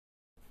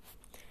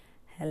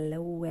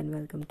Hello and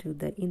welcome to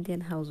the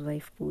Indian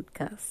Housewife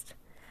podcast.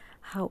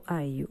 How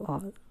are you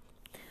all?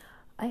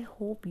 I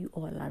hope you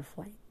all are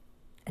fine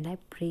and I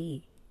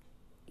pray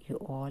you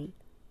all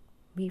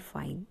be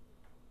fine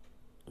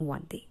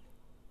one day,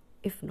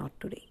 if not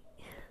today.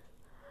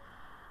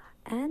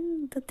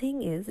 And the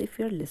thing is, if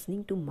you're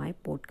listening to my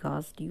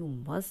podcast, you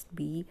must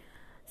be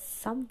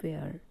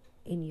somewhere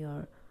in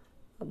your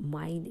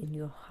mind, in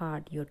your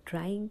heart, you're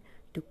trying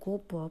to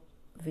cope up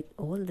with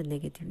all the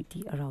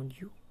negativity around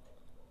you.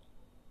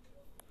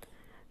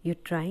 You're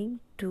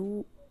trying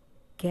to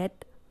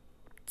get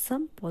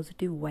some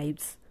positive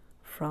vibes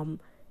from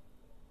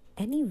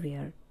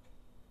anywhere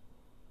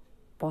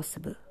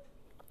possible.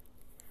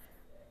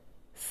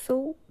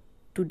 So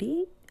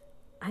today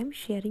I'm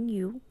sharing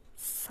you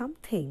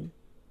something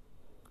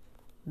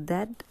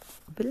that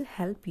will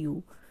help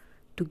you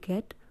to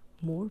get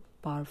more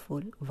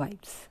powerful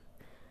vibes.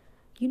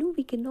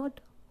 We cannot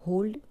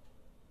hold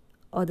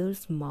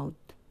others'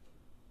 mouth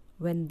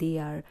when they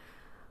are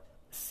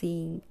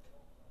saying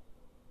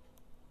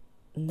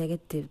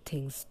negative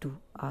things to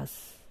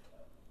us,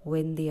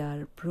 when they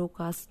are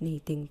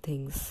procrastinating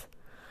things,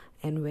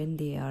 and when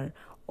they are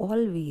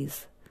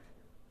always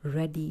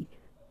ready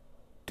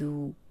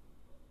to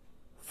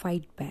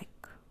fight back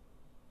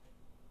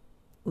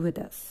with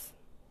us.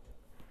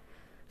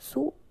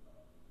 So,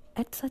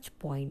 at such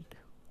point,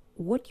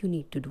 what you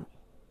need to do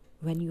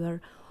when you are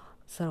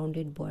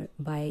surrounded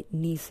by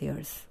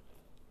naysayers,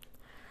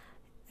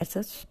 at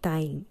such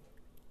time,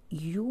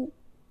 you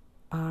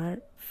are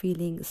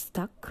feeling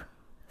stuck,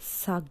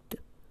 sucked,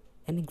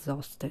 and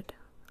exhausted.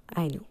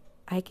 I know,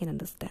 I can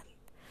understand.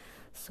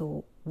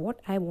 So, what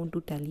I want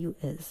to tell you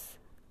is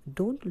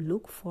don't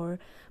look for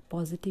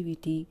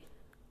positivity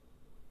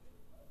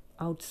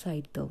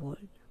outside the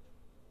world.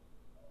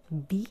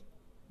 Be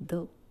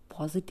the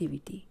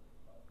positivity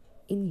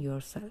in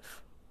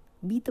yourself.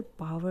 Be the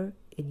power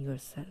in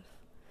yourself.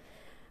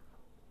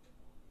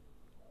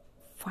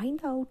 Find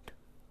out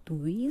the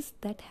ways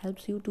that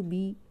helps you to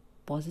be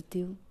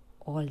positive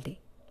all day.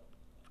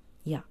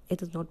 Yeah,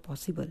 it is not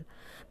possible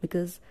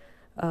because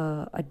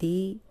a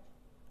day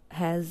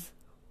has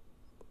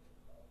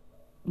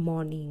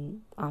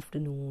morning,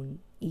 afternoon,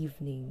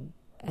 evening,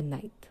 and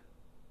night.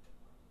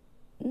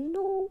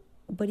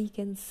 Nobody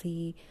can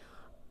say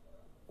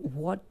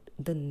what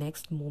the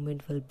next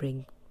moment will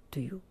bring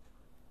to you.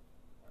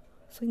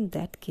 So, in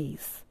that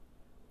case,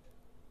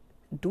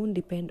 don't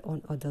depend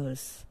on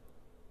others.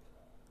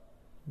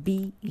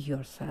 Be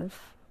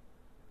yourself,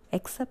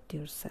 accept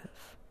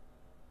yourself,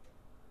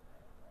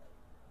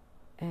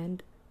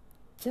 and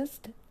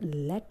just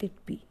let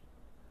it be.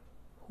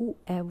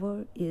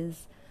 Whoever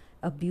is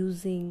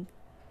abusing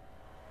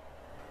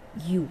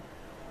you,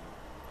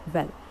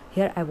 well,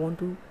 here I want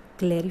to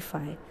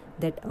clarify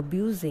that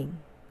abusing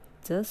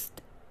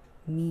just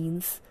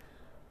means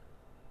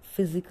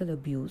physical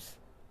abuse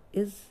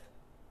is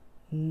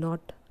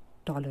not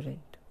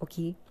tolerant.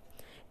 Okay,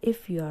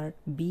 if you are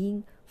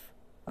being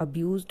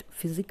abused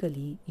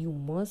physically, you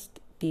must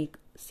take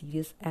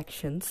serious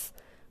actions.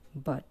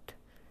 But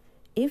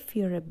if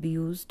you're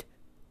abused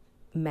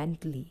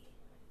mentally,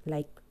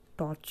 like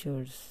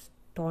tortures,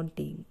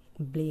 taunting,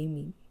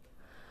 blaming,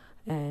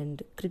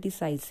 and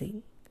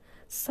criticizing,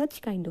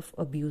 such kind of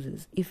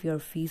abuses, if you're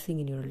facing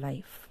in your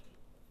life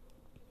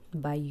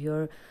by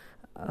your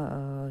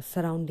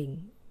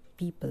surrounding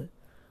people,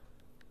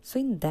 so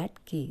in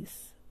that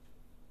case,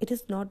 it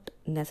is not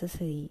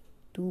necessary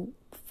to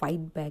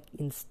fight back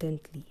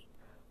instantly,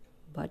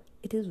 but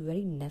it is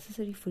very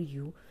necessary for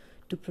you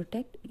to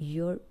protect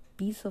your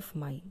peace of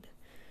mind,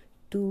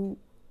 to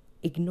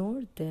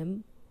ignore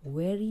them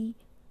very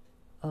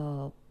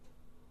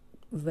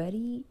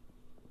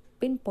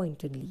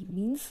pinpointedly.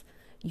 Means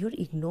you're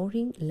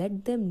ignoring,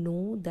 let them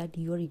know that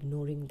you're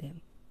ignoring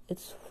them.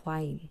 It's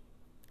fine.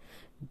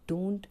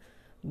 Don't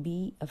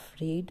be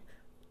afraid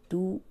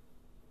to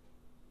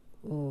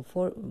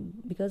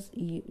because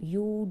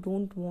you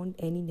don't want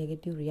any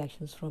negative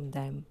reactions from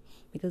them,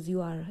 because you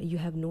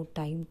have no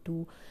time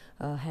to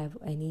have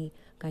any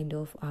kind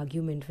of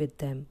argument with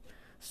them.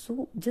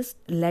 So just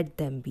let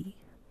them be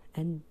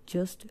and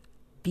just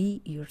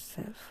be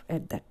yourself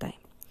at that time.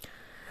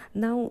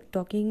 Now,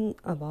 talking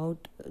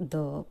about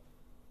the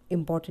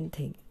important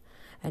thing,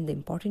 and the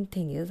important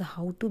thing is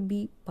how to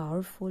be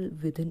powerful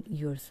within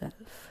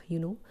yourself.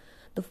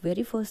 The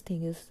very first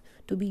thing is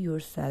to be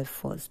yourself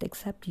first.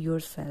 Accept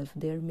yourself.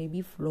 There may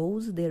be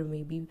flaws, there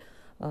may be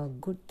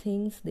good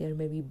things, there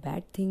may be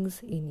bad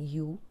things in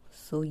you,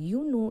 so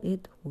you know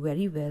it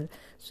very well,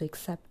 so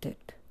accept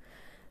it.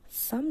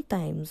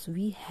 Sometimes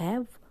we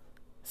have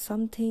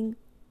something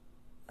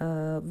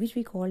which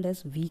we call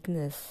as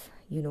weakness,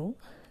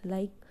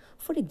 like,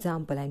 for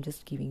example, I'm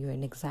just giving you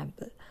an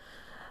example.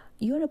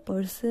 You're a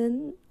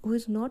person who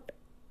is not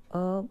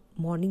a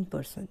morning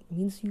person,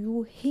 means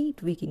you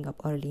hate waking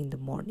up early in the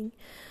morning.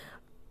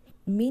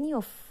 Many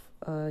of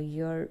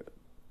your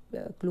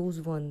close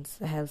ones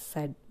have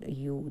said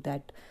you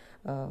that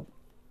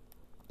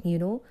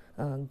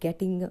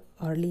getting up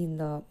early in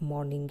the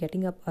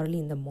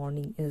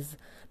morning is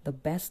the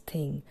best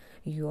thing.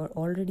 You are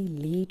already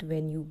late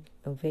when you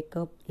wake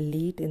up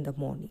late in the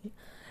morning,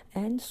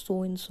 and so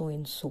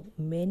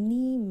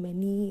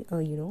many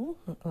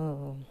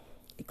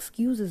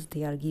excuses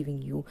they are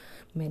giving you,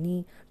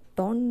 many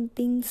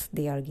tauntings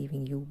they are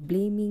giving you,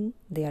 blaming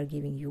they are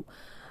giving you.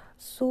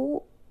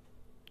 So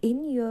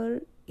in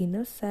your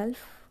inner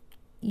self,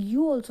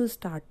 you also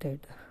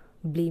started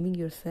blaming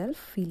yourself,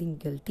 feeling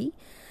guilty,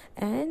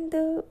 and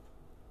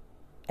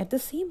at the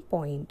same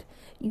point,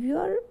 you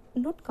are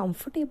not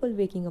comfortable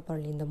waking up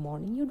early in the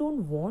morning. You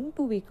don't want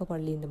to wake up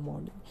early in the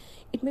morning.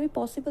 It may be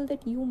possible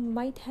that you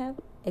might have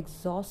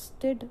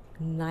exhausted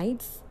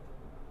nights,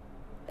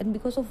 and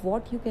because of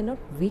what you cannot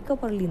wake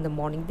up early in the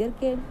morning. There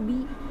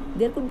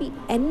could be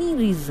any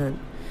reason.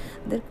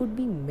 There could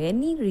be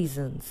many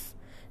reasons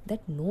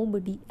that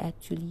nobody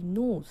actually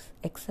knows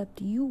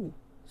except you.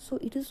 So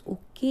it is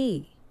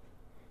okay.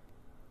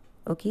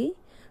 Okay,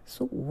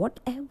 so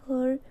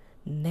whatever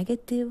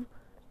negative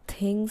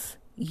things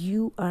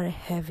you are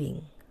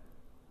having,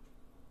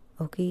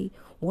 okay,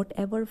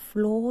 whatever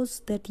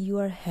flaws that you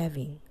are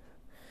having,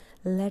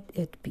 let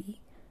it be.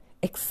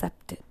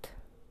 Accept it.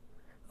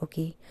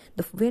 Okay,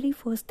 the very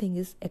first thing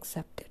is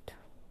accept it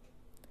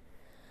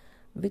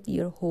with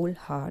your whole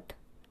heart.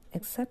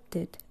 Accept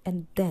it,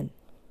 and then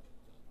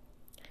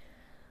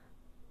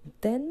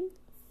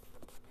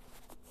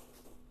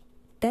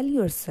tell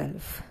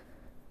yourself,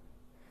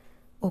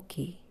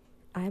 okay,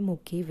 I am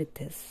okay with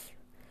this.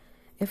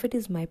 If it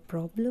is my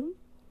problem,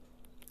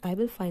 I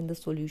will find the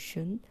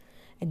solution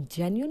and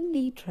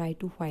genuinely try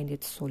to find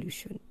its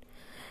solution.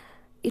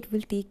 It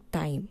will take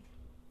time.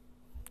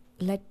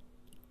 Let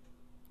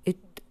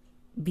it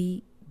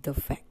be the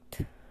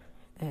fact,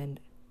 and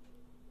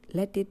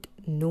let it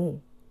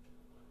know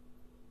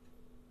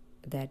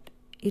that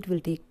it will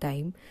take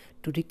time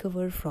to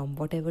recover from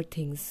whatever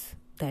things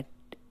that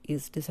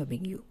is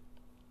disturbing you.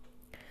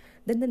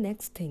 Then the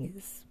next thing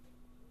is,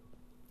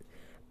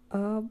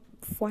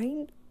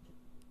 find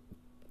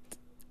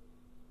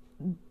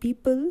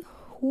people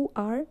who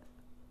are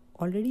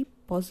already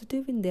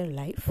positive in their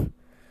life,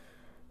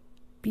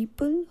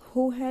 people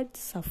who had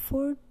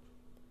suffered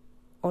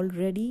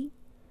already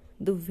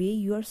the way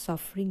you are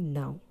suffering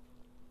now.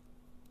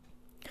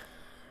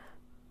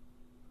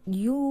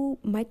 You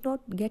might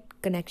not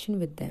get connection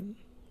with them.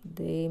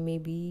 They may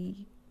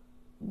be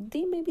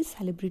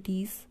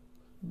celebrities.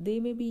 They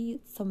may be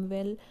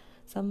someone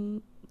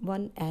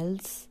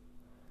else.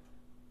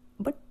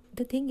 But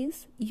the thing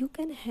is, you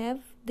can have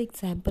the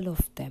example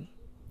of them,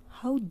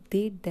 how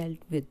they dealt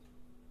with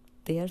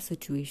their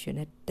situation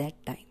at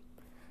that time,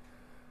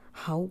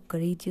 how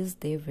courageous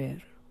they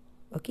were.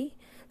 Okay,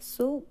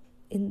 so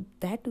in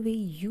that way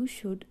you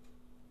should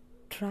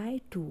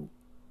try to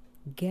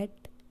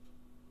get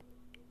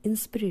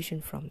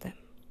inspiration from them.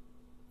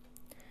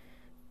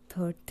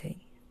 Third thing,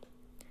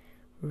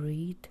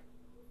 read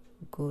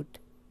good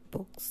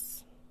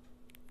books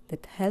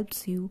that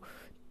helps you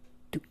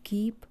to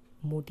keep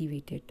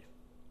motivated.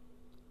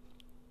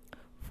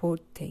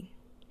 Fourth thing,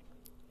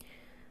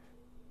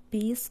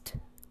 paste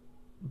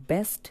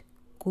best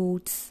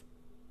quotes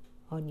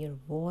on your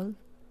wall,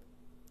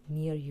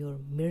 near your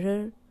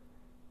mirror,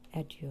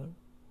 at your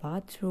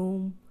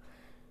bathroom,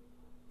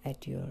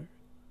 at your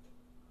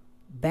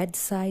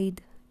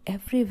bedside,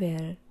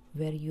 everywhere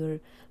where your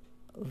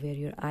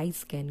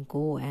eyes can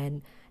go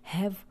and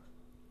have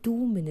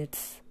 2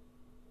 minutes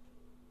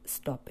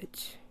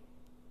stoppage,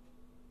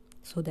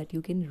 so that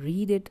you can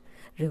read it,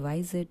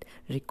 revise it,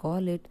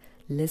 recall it,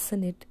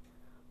 listen it,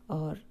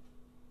 or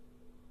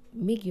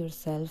make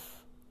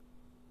yourself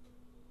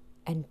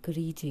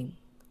encouraging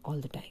all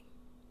the time.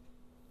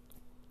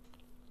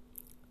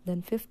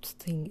 Then fifth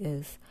thing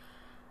is,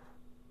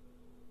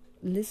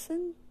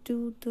 listen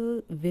to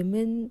the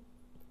women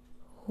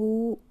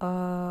who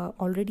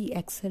already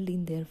excelled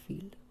in their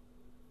field.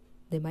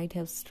 They might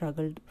have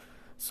struggled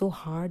so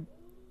hard.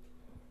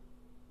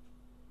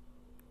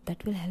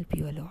 That will help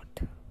you a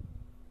lot.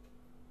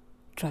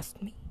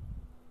 Trust me.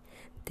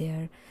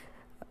 Their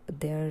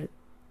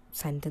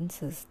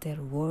sentences,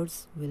 their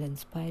words will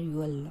inspire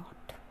you a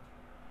lot.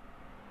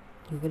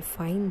 You will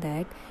find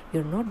that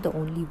you're not the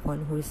only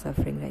one who is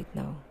suffering right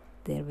now.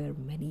 There were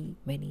many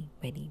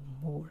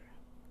more.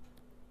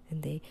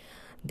 And they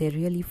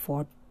really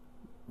fought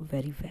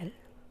very well.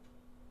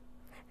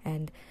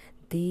 And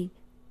they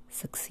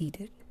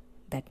succeeded.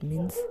 That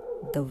means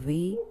the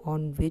way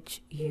on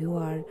which you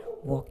are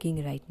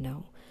walking right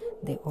now,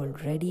 they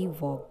already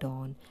walked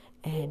on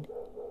and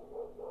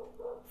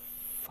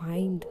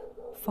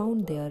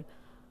found their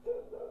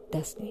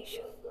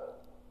destination.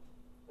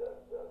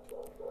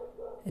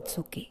 It's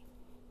okay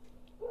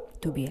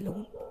to be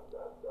alone.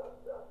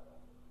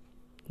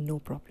 No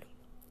problem.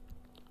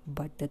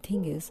 But the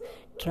thing is,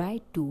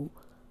 try to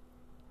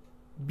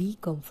be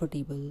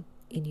comfortable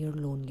in your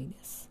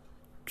loneliness.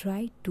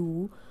 Try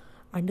to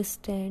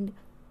understand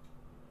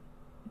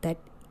that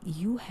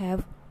you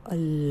have a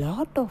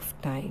lot of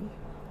time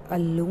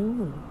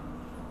alone.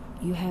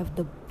 you have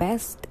the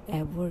best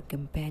ever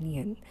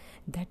companion,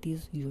 that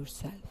is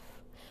yourself.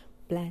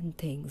 Plan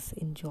things,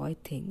 enjoy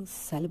things,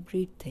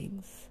 celebrate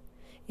things.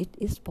 It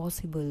is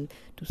possible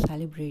to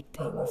celebrate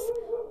things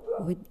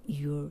with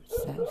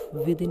yourself,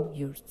 within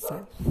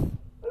yourself.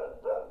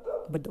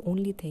 But the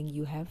only thing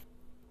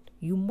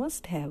you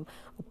must have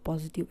a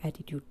positive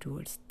attitude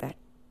towards that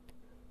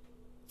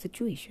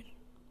situation.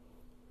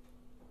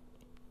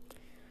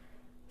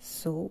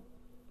 So,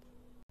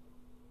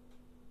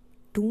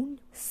 don't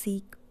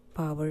seek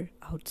power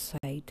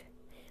outside,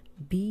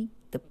 be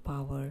the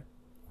power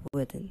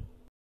within.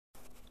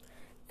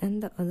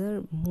 And the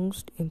other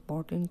most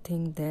important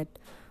thing that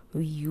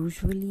we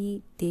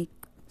usually take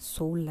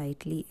so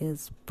lightly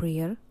is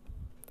prayer.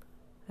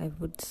 I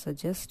would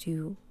suggest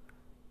you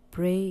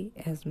pray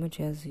as much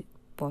as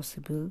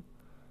possible,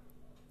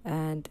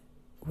 and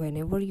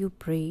whenever you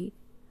pray,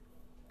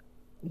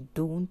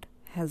 don't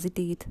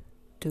hesitate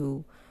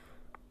to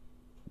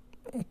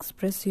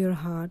express your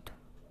heart.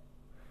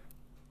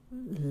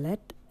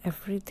 Let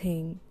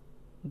everything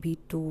be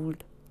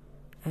told,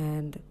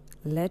 and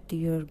let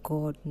your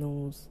God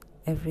knows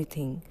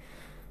everything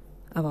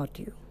about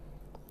you.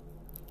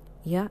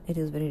 Yeah, it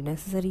is very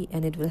necessary,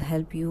 and it will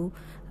help you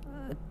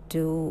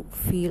to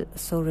feel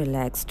so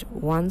relaxed.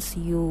 Once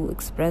you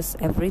express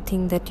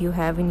everything that you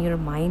have in your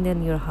mind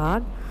and your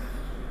heart,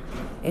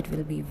 it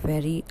will be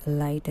very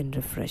light and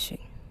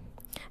refreshing.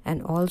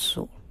 And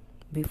also,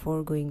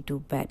 before going to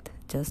bed,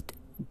 just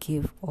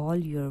give all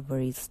your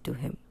worries to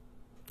Him.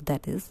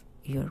 That is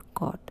your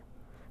God,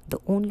 the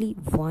only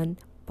one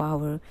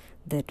power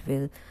that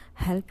will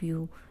help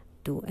you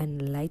to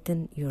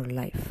enlighten your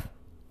life.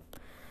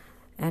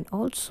 And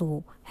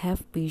also,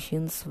 have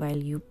patience while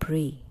you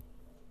pray.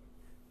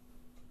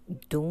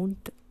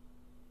 Don't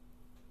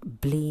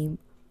blame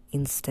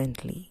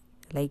instantly.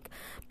 Like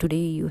today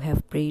you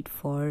have prayed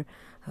for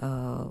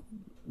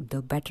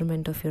the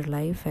betterment of your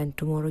life, and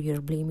tomorrow you're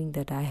blaming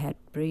that I had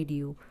prayed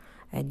you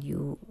and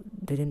you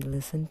didn't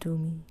listen to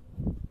me.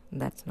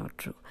 That's not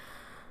true.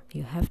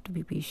 You have to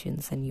be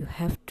patient, and you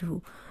have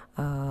to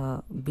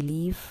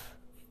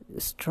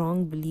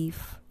strong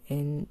belief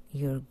in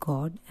your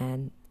God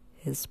and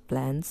His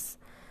plans,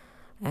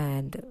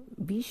 and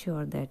be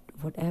sure that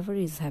whatever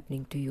is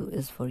happening to you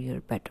is for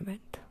your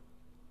betterment.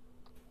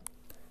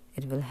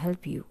 It will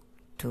help you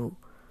to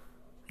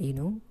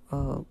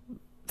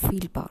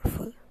feel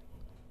powerful,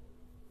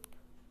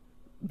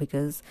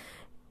 because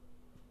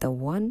the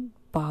one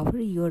power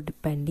you are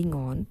depending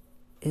on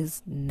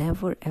is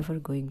never ever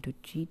going to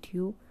cheat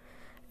you,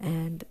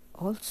 and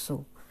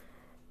also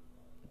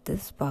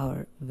this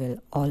power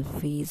will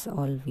always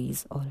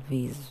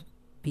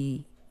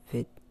be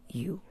with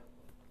you.